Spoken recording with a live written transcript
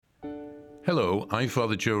Hello, I'm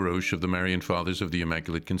Father Joe Roche of the Marian Fathers of the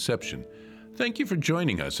Immaculate Conception. Thank you for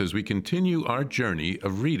joining us as we continue our journey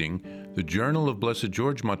of reading the Journal of Blessed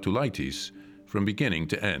George Matulaitis from beginning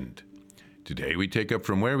to end. Today we take up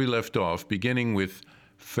from where we left off, beginning with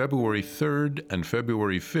February 3rd and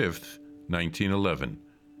February 5th, 1911.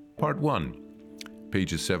 Part 1,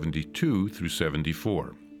 pages 72 through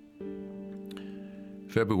 74.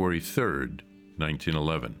 February 3rd,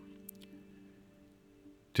 1911.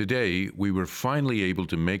 Today, we were finally able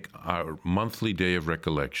to make our monthly day of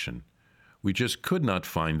recollection. We just could not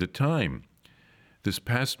find the time. This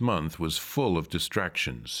past month was full of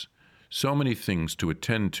distractions, so many things to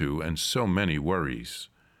attend to and so many worries.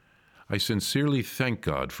 I sincerely thank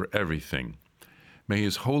God for everything. May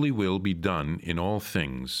His holy will be done in all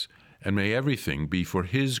things, and may everything be for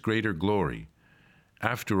His greater glory.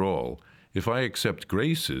 After all, if I accept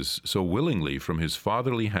graces so willingly from His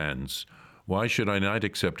fatherly hands, why should I not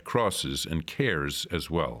accept crosses and cares as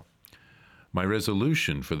well? My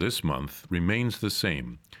resolution for this month remains the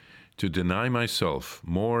same, to deny myself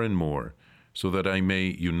more and more, so that I may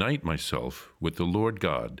unite myself with the Lord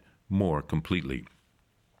God more completely.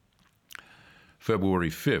 February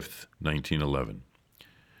 5th, 1911.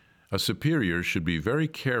 A superior should be very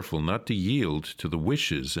careful not to yield to the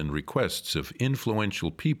wishes and requests of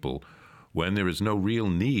influential people when there is no real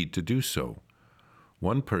need to do so.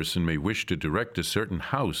 One person may wish to direct a certain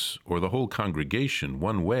house or the whole congregation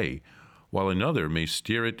one way, while another may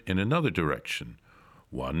steer it in another direction.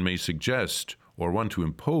 One may suggest or want to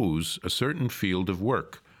impose a certain field of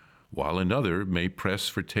work, while another may press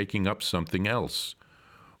for taking up something else.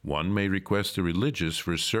 One may request a religious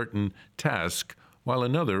for a certain task, while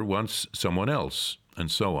another wants someone else, and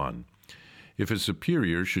so on. If a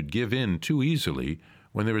superior should give in too easily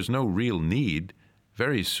when there is no real need,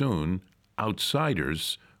 very soon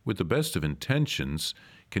outsiders, with the best of intentions,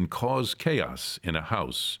 can cause chaos in a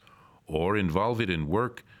house, or involve it in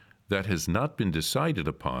work that has not been decided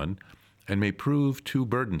upon and may prove too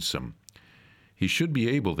burdensome. He should be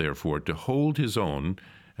able, therefore, to hold his own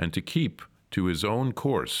and to keep to his own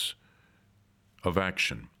course of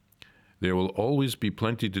action. There will always be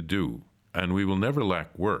plenty to do, and we will never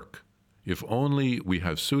lack work, if only we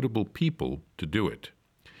have suitable people to do it.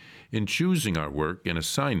 In choosing our work and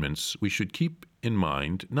assignments, we should keep in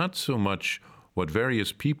mind not so much what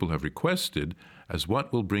various people have requested as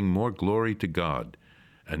what will bring more glory to God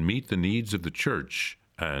and meet the needs of the Church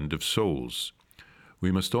and of souls.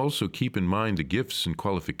 We must also keep in mind the gifts and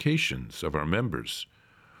qualifications of our members.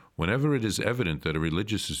 Whenever it is evident that a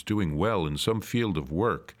religious is doing well in some field of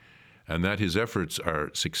work and that his efforts are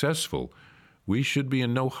successful, we should be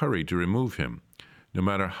in no hurry to remove him, no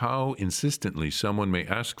matter how insistently someone may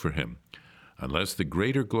ask for him, unless the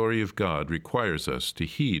greater glory of God requires us to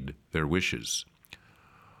heed their wishes.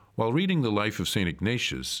 While reading the life of St.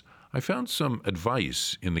 Ignatius, I found some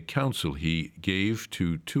advice in the counsel he gave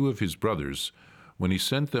to two of his brothers when he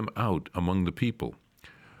sent them out among the people.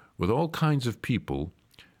 With all kinds of people,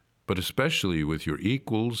 but especially with your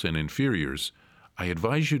equals and inferiors, I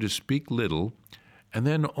advise you to speak little, and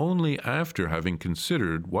then only after having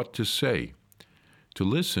considered what to say, to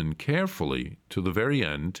listen carefully to the very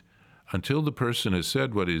end until the person has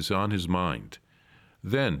said what is on his mind.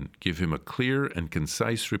 Then give him a clear and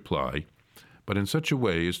concise reply, but in such a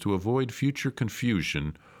way as to avoid future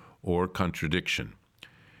confusion or contradiction.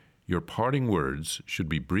 Your parting words should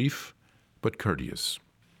be brief but courteous.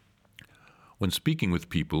 When speaking with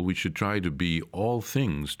people, we should try to be all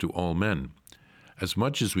things to all men. As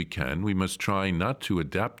much as we can, we must try to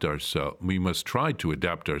adapt ourselves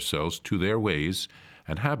to their ways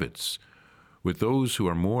and habits. With those who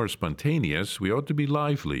are more spontaneous, we ought to be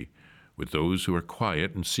lively. With those who are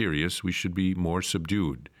quiet and serious, we should be more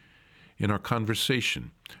subdued. In our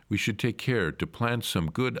conversation, we should take care to plant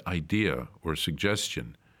some good idea or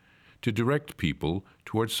suggestion, to direct people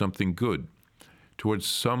towards something good, towards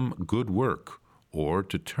some good work, or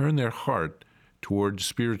to turn their heart toward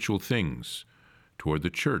spiritual things, toward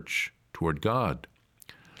the Church, toward God.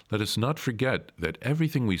 Let us not forget that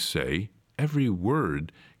everything we say, every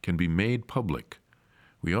word, can be made public.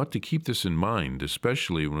 We ought to keep this in mind,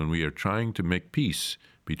 especially when we are trying to make peace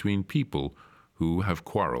between people who have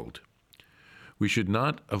quarreled. We should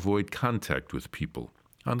not avoid contact with people.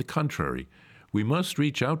 On the contrary, we must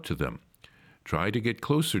reach out to them, try to get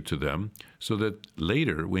closer to them so that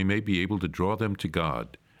later we may be able to draw them to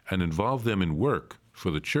God and involve them in work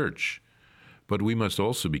for the Church. But we must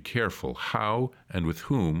also be careful how and with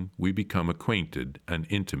whom we become acquainted and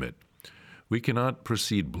intimate. We cannot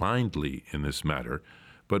proceed blindly in this matter,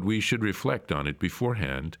 but we should reflect on it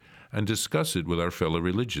beforehand and discuss it with our fellow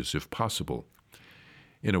religious if possible.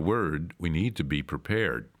 In a word, we need to be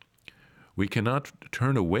prepared. We cannot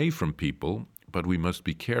turn away from people, but we must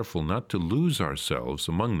be careful not to lose ourselves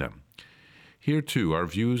among them. Here, too, our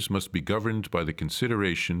views must be governed by the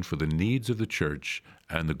consideration for the needs of the church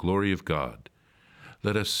and the glory of God.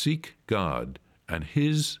 Let us seek God and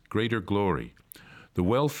His greater glory, the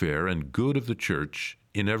welfare and good of the church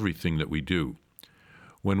in everything that we do.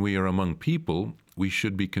 When we are among people, we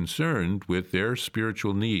should be concerned with their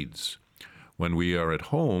spiritual needs. When we are at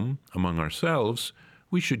home among ourselves,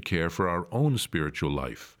 we should care for our own spiritual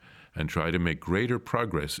life and try to make greater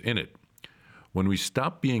progress in it. When we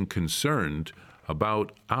stop being concerned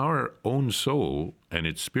about our own soul and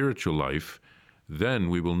its spiritual life, then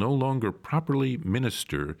we will no longer properly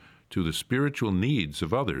minister to the spiritual needs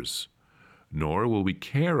of others, nor will we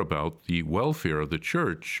care about the welfare of the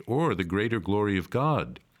church or the greater glory of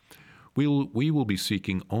God. We will be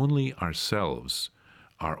seeking only ourselves,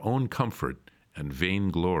 our own comfort and vain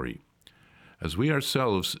glory. As we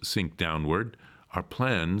ourselves sink downward, our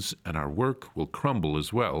plans and our work will crumble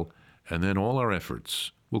as well, and then all our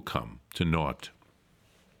efforts will come to naught.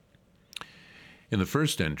 In the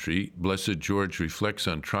first entry, Blessed George reflects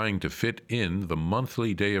on trying to fit in the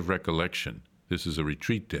monthly day of recollection. This is a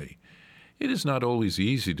retreat day. It is not always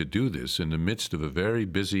easy to do this in the midst of a very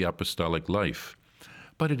busy apostolic life,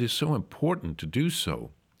 but it is so important to do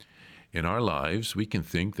so. In our lives, we can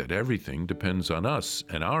think that everything depends on us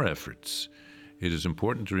and our efforts. It is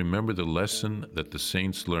important to remember the lesson that the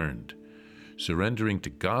saints learned. Surrendering to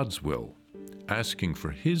God's will, asking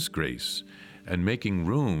for His grace, and making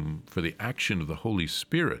room for the action of the Holy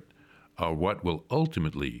Spirit are what will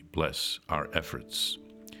ultimately bless our efforts.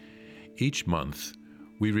 Each month,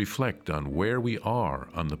 we reflect on where we are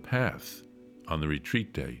on the path on the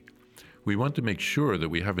retreat day. We want to make sure that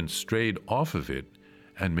we haven't strayed off of it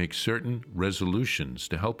and make certain resolutions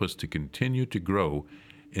to help us to continue to grow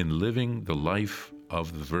in living the life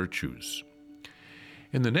of the virtues.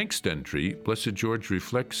 In the next entry, Blessed George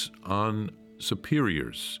reflects on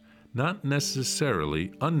superiors, not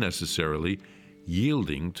unnecessarily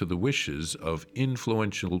yielding to the wishes of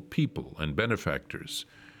influential people and benefactors.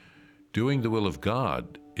 Doing the will of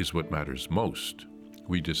God is what matters most.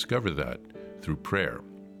 We discover that through prayer.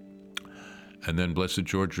 And then Blessed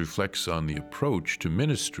George reflects on the approach to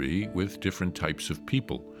ministry with different types of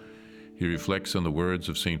people. He reflects on the words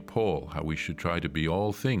of St. Paul, how we should try to be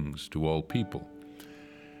all things to all people.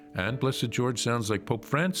 And Blessed George sounds like Pope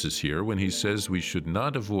Francis here when he says we should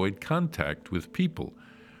not avoid contact with people.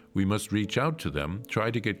 We must reach out to them,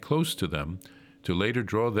 try to get close to them, to later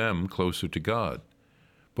draw them closer to God.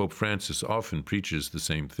 Pope Francis often preaches the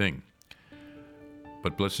same thing.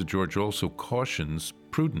 But Blessed George also cautions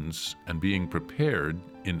prudence and being prepared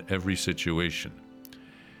in every situation.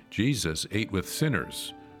 Jesus ate with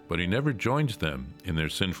sinners, but he never joined them in their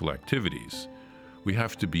sinful activities. We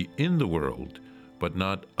have to be in the world, but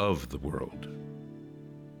not of the world.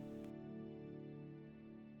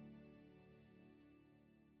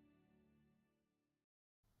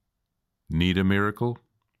 Need a miracle?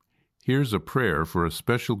 Here's a prayer for a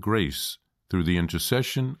special grace through the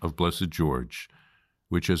intercession of Blessed George,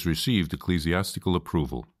 which has received ecclesiastical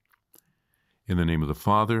approval. In the name of the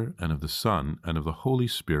Father, and of the Son, and of the Holy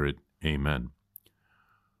Spirit, Amen.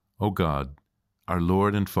 O God, our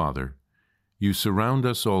Lord and Father, you surround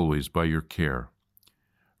us always by your care.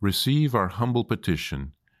 Receive our humble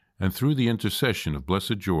petition, and through the intercession of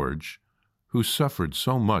Blessed George, who suffered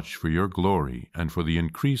so much for your glory and for the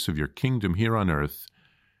increase of your kingdom here on earth,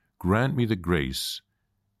 grant me the grace,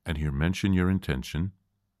 and here mention your intention,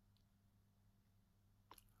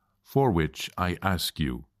 for which I ask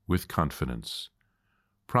you with confidence,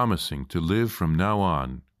 promising to live from now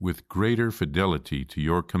on with greater fidelity to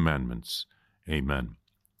your commandments. Amen.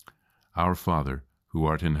 Our Father, who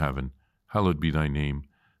art in heaven, hallowed be thy name.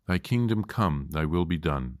 Thy kingdom come, thy will be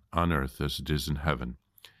done, on earth as it is in heaven.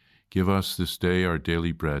 Give us this day our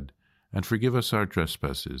daily bread, and forgive us our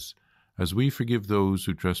trespasses, as we forgive those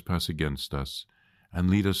who trespass against us. And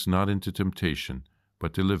lead us not into temptation,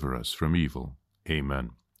 but deliver us from evil.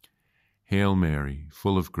 Amen. Hail Mary,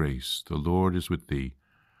 full of grace, the Lord is with thee.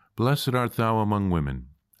 Blessed art thou among women,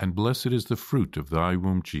 and blessed is the fruit of thy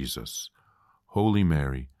womb, Jesus. Holy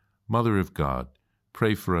Mary, Mother of God,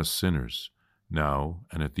 pray for us sinners, now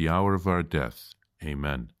and at the hour of our death.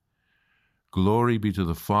 Amen. Glory be to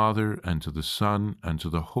the Father, and to the Son, and to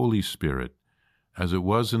the Holy Spirit, as it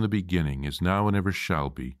was in the beginning, is now, and ever shall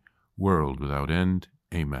be, world without end.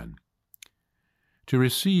 Amen. To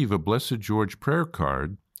receive a Blessed George prayer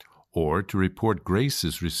card, or to report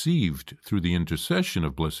graces received through the intercession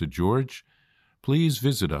of Blessed George, please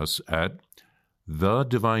visit us at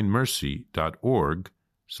thedivinemercy.org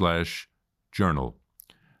thedivinemercy.org/journal.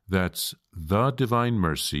 That's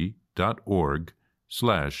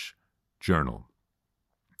thedivinemercy.org/journal.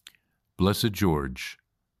 Blessed George,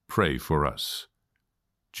 pray for us.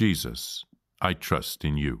 Jesus, I trust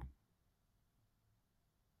in you.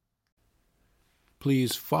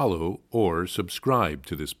 Please follow or subscribe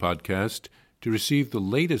to this podcast to receive the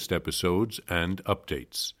latest episodes and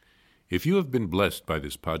updates. If you have been blessed by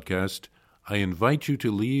this podcast, I invite you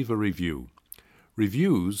to leave a review.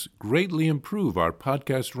 Reviews greatly improve our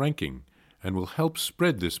podcast ranking and will help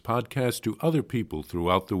spread this podcast to other people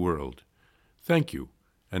throughout the world. Thank you,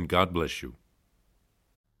 and God bless you.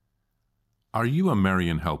 Are you a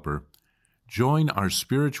Marian helper? Join our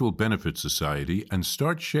Spiritual Benefit Society and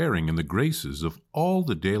start sharing in the graces of all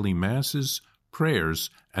the daily masses, prayers,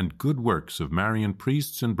 and good works of Marian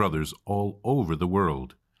priests and brothers all over the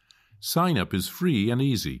world. Sign up is free and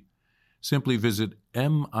easy. Simply visit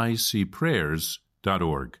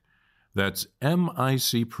micprayers.org. That's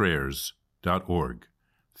micprayers.org.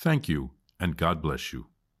 Thank you, and God bless you.